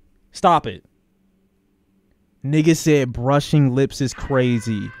 Stop it. Niggas said brushing lips is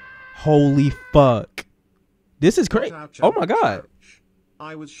crazy. Holy fuck. This is crazy. Oh my God.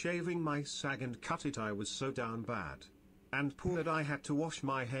 I was shaving my sag and cut it. I was so down bad. And poor that I had to wash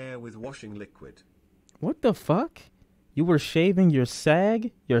my hair with washing liquid. What the fuck? You were shaving your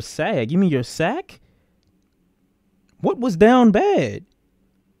sag? Your sag? You mean your sack? What was down bad?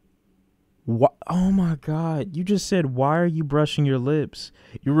 What? Oh my God. You just said, why are you brushing your lips?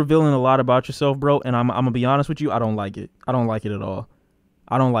 You're revealing a lot about yourself, bro. And I'm going to be honest with you. I don't like it. I don't like it at all.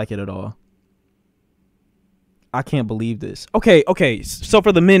 I don't like it at all. I can't believe this. Okay. So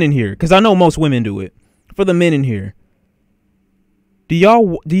for the men in here, because I know most women do it. For the men in here, do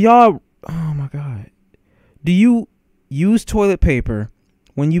y'all? Oh my God. Do you use toilet paper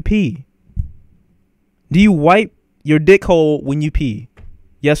when you pee? Do you wipe your dick hole when you pee?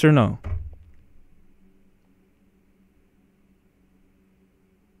 Yes or no?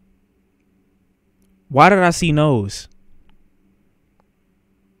 Why did I see no's?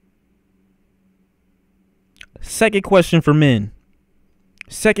 Second question for men.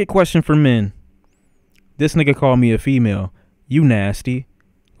 Second question for men. This nigga called me a female. You nasty.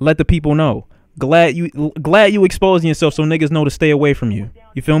 Let the people know. Glad you exposing yourself so niggas know to stay away from you.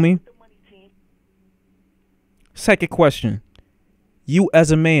 You feel me? Second question. You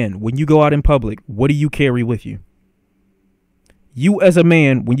as a man, when you go out in public, what do you carry with you? You as a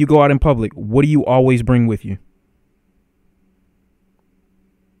man, when you go out in public, what do you always bring with you?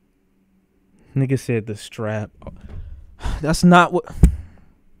 Nigga said the strap. That's not what.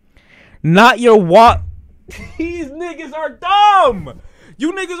 Not your what? These niggas are dumb.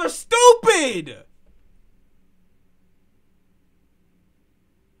 You niggas are stupid.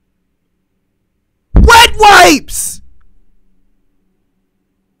 Wet wipes.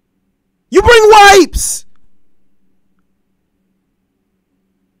 You bring wipes.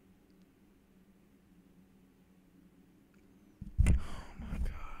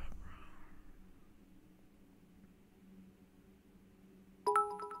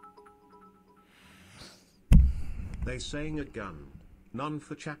 They saying a gun, none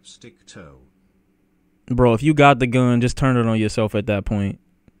for chapstick toe. Bro, if you got the gun, just turn it on yourself at that point.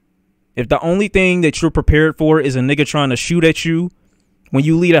 If the only thing that you're prepared for is a nigga trying to shoot at you when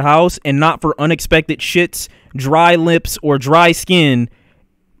you leave a house and not for unexpected shits, dry lips, or dry skin,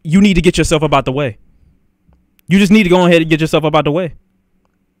 you need to get yourself up out the way. You just need to go ahead and get yourself up out the way.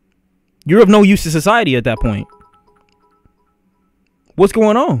 You're of no use to society at that point. What's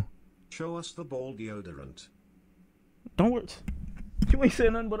going on? Show us the ball deodorant. Don't worry. You ain't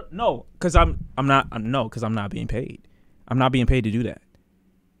saying nothing but no, because I'm not being paid. I'm not being paid to do that.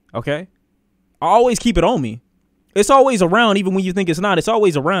 Okay? I always keep it on me. It's always around, even when you think it's not. It's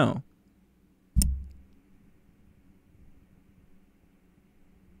always around.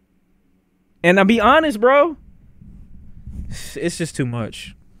 And I'll be honest, bro. It's just too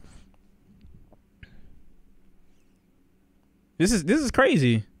much. This is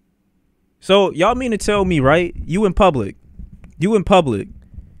crazy. So y'all mean to tell me, right? You in public. You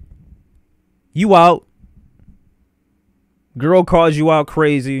out. Girl calls you out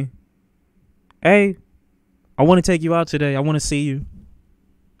crazy. Hey, I want to take you out today. I want to see you.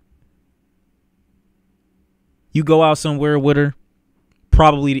 You go out somewhere with her,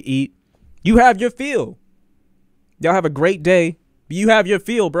 probably to eat. You have your feel. Y'all have a great day. You have your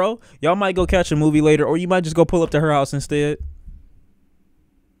feel, bro. Y'all might go catch a movie later, or you might just go pull up to her house instead.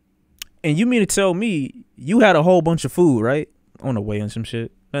 And you mean to tell me you had a whole bunch of food, right? On the way and some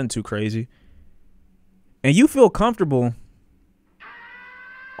shit. Nothing too crazy. And you feel comfortable.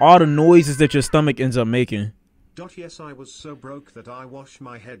 All the noises that your stomach ends up making. Yes, I was so broke that I wash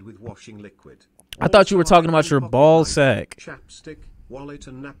my head with washing liquid. I thought you were talking about your ball sack. Chapstick, wallet,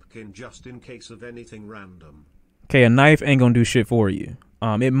 and napkin just in case of anything random. Okay, a knife ain't gonna do shit for you.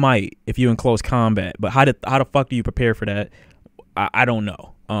 It might if you're in close combat, but how the fuck do you prepare for that? I don't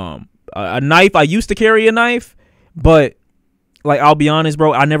know. A knife, I used to carry a knife, but like I'll be honest,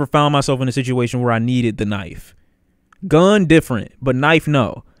 bro, I never found myself in a situation where I needed the knife. Gun different, but knife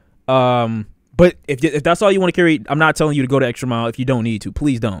no. But if that's all you want to carry, I'm not telling you to go the extra mile if you don't need to.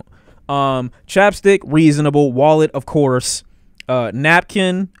 Please don't. Chapstick, reasonable. Wallet, of course.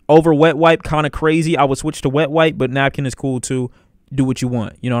 Napkin over wet wipe, kind of crazy. I would switch to wet wipe, but napkin is cool too. Do what you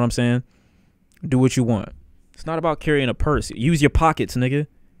want. You know what I'm saying? Do what you want. It's not about carrying a purse. Use your pockets, nigga.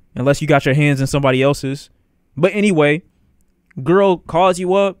 Unless you got your hands in somebody else's. But anyway, girl calls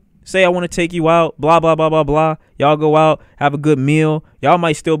you up. Say, I want to take you out. Blah, blah, blah, blah, blah. Y'all go out. Have a good meal. Y'all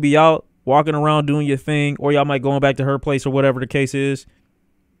might still be out walking around doing your thing. Or y'all might going back to her place or whatever the case is.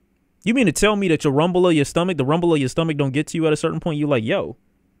 You mean to tell me that the rumble of your stomach don't get to you at a certain point? You like, yo,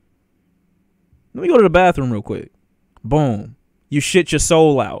 let me go to the bathroom real quick. Boom. You shit your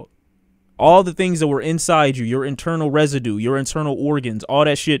soul out. All the things that were inside you, your internal residue, your internal organs, all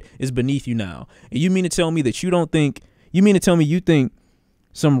that shit is beneath you now. And you mean to tell me that you think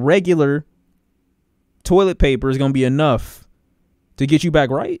some regular toilet paper is going to be enough to get you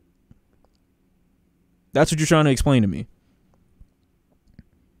back right? That's what you're trying to explain to me.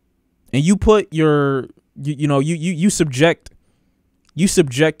 And you put your, you subject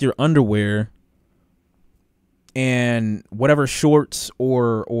your underwear and whatever shorts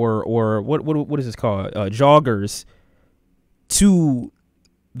or what is this called? Joggers to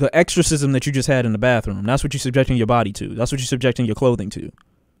the exorcism that you just had in the bathroom. That's what you're subjecting your body to. That's what you're subjecting your clothing to.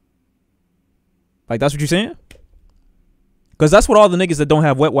 Like, that's what you're saying? Because that's what all the niggas that don't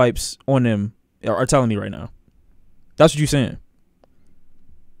have wet wipes on them are telling me right now. That's what you're saying.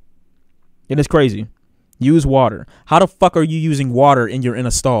 And it's crazy. Use water. How the fuck are you using water and you're in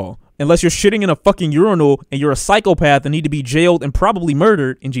a stall? Unless you're shitting in a fucking urinal and you're a psychopath and need to be jailed and probably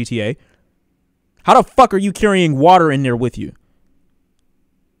murdered in GTA. How the fuck are you carrying water in there with you?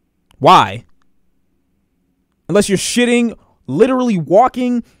 Why? Unless you're shitting, literally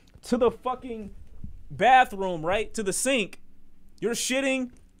walking to the fucking bathroom, right? To the sink. You're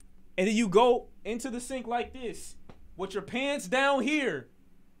shitting and then you go into the sink like this with your pants down here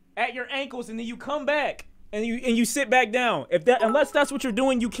at your ankles, and then you come back and you sit back down. Unless that's what you're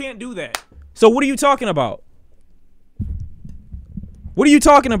doing, you can't do that. So what are you talking about? What are you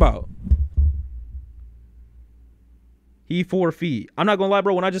talking about? He 4 feet. I'm not gonna lie,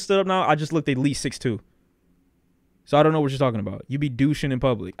 bro. When I just stood up now, I just looked at least 6'2". So I don't know what you're talking about. You be douching in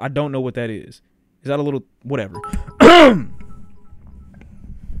public. I don't know what that is. Is that a little whatever?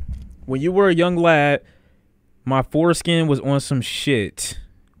 When you were a young lad, my foreskin was on some shit.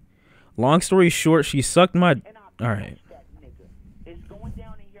 Long story short, she sucked my... All right.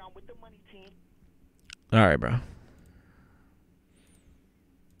 All right, bro.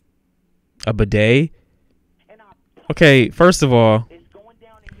 A bidet? Okay, first of all,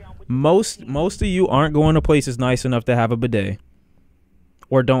 most of you aren't going to places nice enough to have a bidet.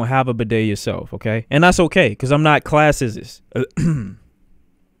 Or don't have a bidet yourself, okay? And that's okay, because I'm not classist.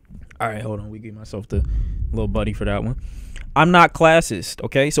 All right, hold on. We give myself the little buddy for that one. I'm not classist,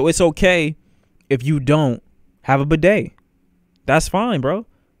 okay? So it's okay if you don't have a bidet. That's fine, bro.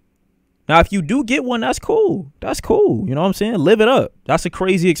 Now, if you do get one, that's cool. That's cool. You know what I'm saying? Live it up. That's a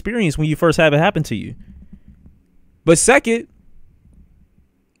crazy experience when you first have it happen to you. But second,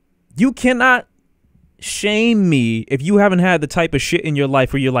 you cannot shame me if you haven't had the type of shit in your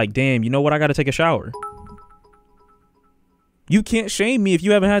life where you're like, damn, you know what? I got to take a shower. You can't shame me if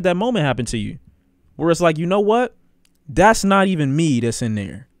you haven't had that moment happen to you. Where it's like, you know what? That's not even me that's in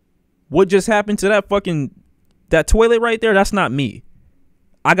there. What just happened to that toilet right there? That's not me.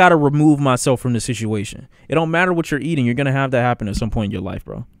 I got to remove myself from the situation. It don't matter what you're eating. You're going to have that happen at some point in your life,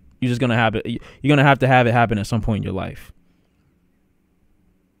 bro. You're just going to have it. You're going to have it happen at some point in your life.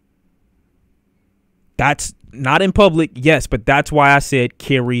 That's not in public. Yes, but that's why I said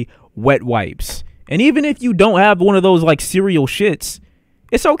carry wet wipes. And even if you don't have one of those like cereal shits,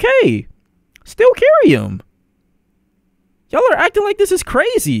 it's okay. Still carry them. Y'all are acting like this is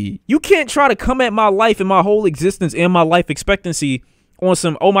crazy. You can't try to come at my life and my whole existence and my life expectancy on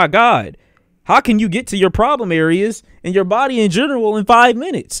some, oh my God, how can you get to your problem areas and your body in general in 5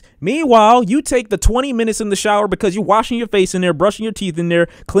 minutes? Meanwhile, you take the 20 minutes in the shower because you're washing your face in there, brushing your teeth in there,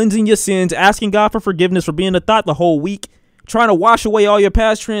 cleansing your sins, asking God for forgiveness for being a thought the whole week, trying to wash away all your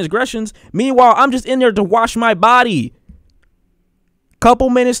past transgressions. Meanwhile, I'm just in there to wash my body.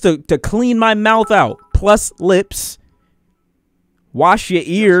 Couple minutes to clean my mouth out, plus lips. Wash your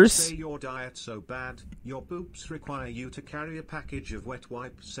ears. Say your diet's so bad, your boobs require you to carry a package of wet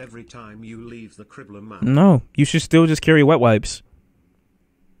wipes every time you leave the cribbler mouth. No, you should still just carry wet wipes.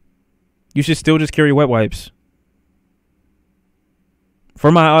 You should still just carry wet wipes.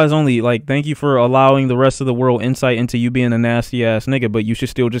 For my eyes only, like, thank you for allowing the rest of the world insight into you being a nasty ass nigga, but you should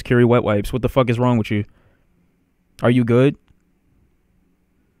still just carry wet wipes. What the fuck is wrong with you? Are you good?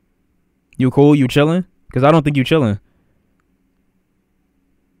 You cool? You chilling? Because I don't think you chilling.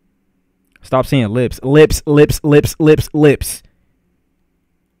 Stop saying lips. Lips, lips, lips, lips, lips.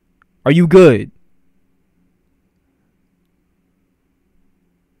 Are you good?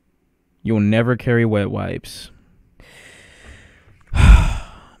 You'll never carry wet wipes.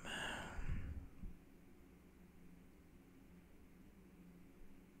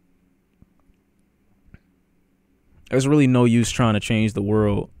 There's really no use trying to change the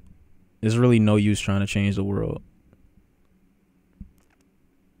world. There's really no use trying to change the world.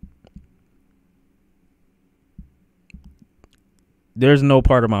 There's no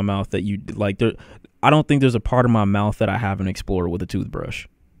part of my mouth that you like. There, I don't think there's a part of my mouth that I haven't explored with a toothbrush.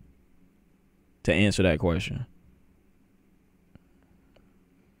 To answer that question,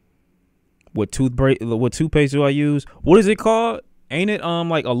 what toothpaste do I use? What is it called? Ain't it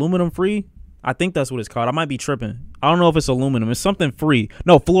like aluminum free? I think that's what it's called. I might be tripping. I don't know if it's aluminum. It's something free.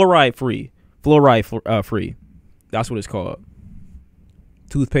 No, fluoride free. Fluoride free. That's what it's called.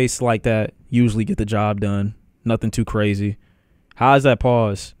 Toothpastes like that usually get the job done. Nothing too crazy. How is that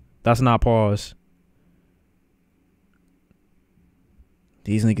pause? That's not pause.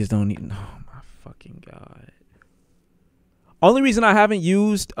 These niggas don't need... Oh, my fucking God. Only reason I haven't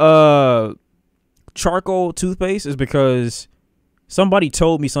used charcoal toothpaste is because somebody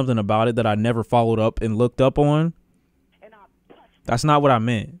told me something about it that I never followed up and looked up on. That's not what I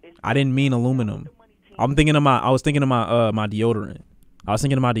meant. I didn't mean aluminum. I was thinking of my my deodorant. I was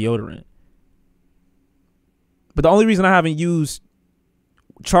thinking of my deodorant. But the only reason I haven't used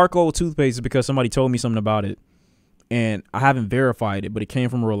charcoal toothpaste is because somebody told me something about it. And I haven't verified it, but it came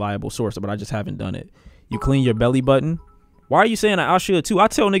from a reliable source, but I just haven't done it. You clean your belly button. Why are you saying I should too? I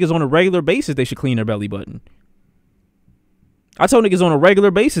tell niggas on a regular basis they should clean their belly button. I tell niggas on a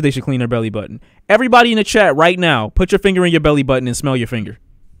regular basis they should clean their belly button. Everybody in the chat right now, put your finger in your belly button and smell your finger.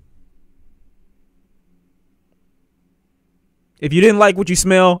 If you didn't like what you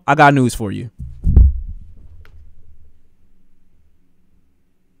smell, I got news for you.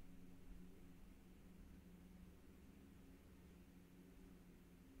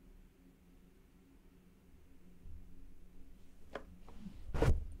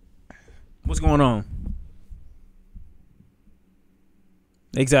 What's going on?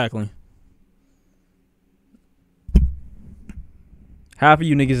 Exactly. Half of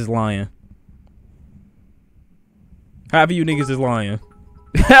you niggas is lying. Half of you niggas is lying.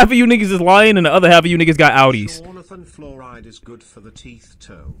 Half of you niggas is lying, and the other half of you niggas got Audis. Ornithan fluoride is good for the teeth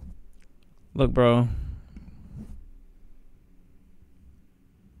toe. Look, bro.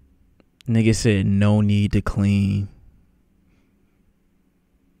 Nigga said no need to clean.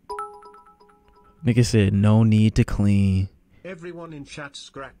 Nigga said no need to clean. Everyone in chat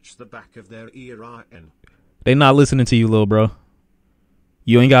scratch the back of their ear. They not listening to you, little bro.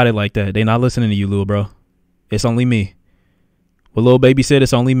 You ain't got it like that. They not listening to you, little bro. It's only me. What little baby said,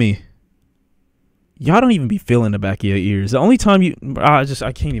 it's only me. Y'all don't even be feeling the back of your ears. The only time you, I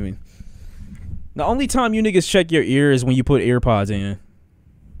can't even. The only time you niggas check your ear is when you put AirPods in.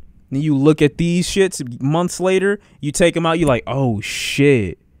 Then you look at these shits months later, you take them out, you like, oh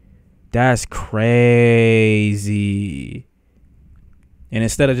shit. That's crazy. And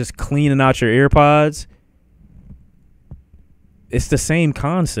instead of just cleaning out your AirPods, it's the same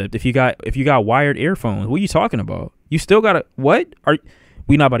concept. If you got wired earphones, what are you talking about? You still gotta what?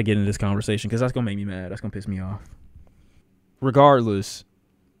 We not about to get into this conversation because that's gonna make me mad. That's gonna piss me off. Regardless,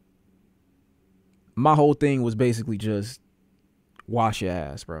 my whole thing was basically just wash your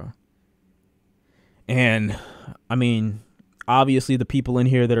ass, bro. And I mean, obviously the people in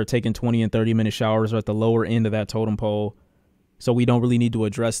here that are taking 20 and 30-minute showers are at the lower end of that totem pole. So we don't really need to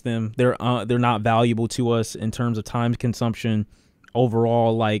address them. They're not valuable to us in terms of time consumption,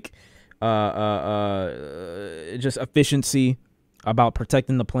 overall, like just efficiency, about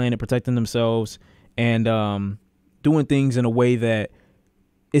protecting the planet, protecting themselves, and doing things in a way that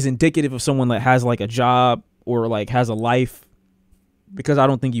is indicative of someone that has like a job or like has a life. Because I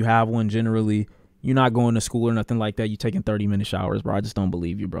don't think you have one generally. You're not going to school or nothing like that. You're taking 30-minute showers, bro. I just don't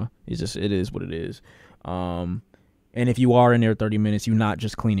believe you, bro. It is what it is. And if you are in there 30 minutes, you're not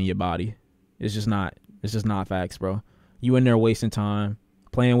just cleaning your body. It's just not facts, bro. You in there wasting time,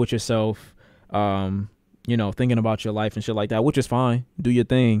 playing with yourself, thinking about your life and shit like that, which is fine. Do your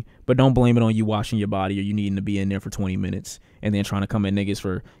thing, but don't blame it on you washing your body or you needing to be in there for 20 minutes and then trying to come at niggas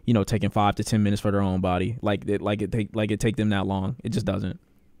for, taking 5 to 10 minutes for their own body. Like it take them that long. It just doesn't.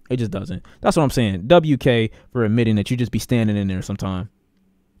 It just doesn't. That's what I'm saying. WK for admitting that you just be standing in there sometime.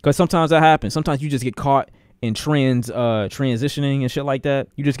 Because sometimes that happens. Sometimes you just get caught in transitioning and shit like that.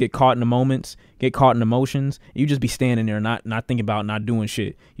 You just get caught in the moments, get caught in emotions. You just be standing there not thinking about, not doing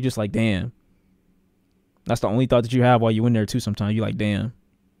shit. You just like, damn. That's the only thought that you have while you in there too sometimes. You like, damn.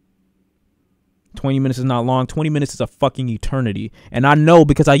 20 minutes is not long. 20 minutes is a fucking eternity. And I know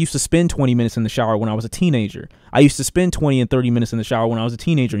because I used to spend 20 minutes in the shower when I was a teenager. I used to spend 20 and 30 minutes in the shower when I was a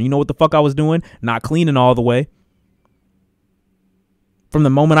teenager. And you know what the fuck I was doing? Not cleaning all the way. From the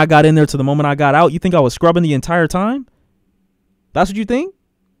moment I got in there to the moment I got out, you think I was scrubbing the entire time? That's what you think?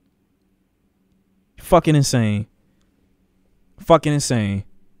 Fucking insane. Fucking insane.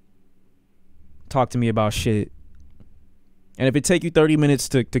 Talk to me about shit. And if it take you 30 minutes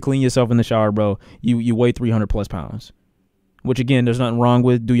to clean yourself in the shower, bro, you weigh 300 plus pounds. Which, again, there's nothing wrong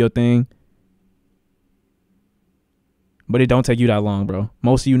with. Do your thing. But it don't take you that long, bro.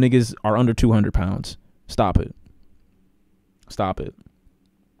 Most of you niggas are under 200 pounds. Stop it. Stop it.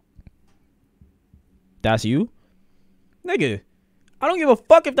 That's you? Nigga, I don't give a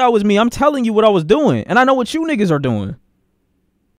fuck if that was me. I'm telling you what I was doing. And I know what you niggas are doing.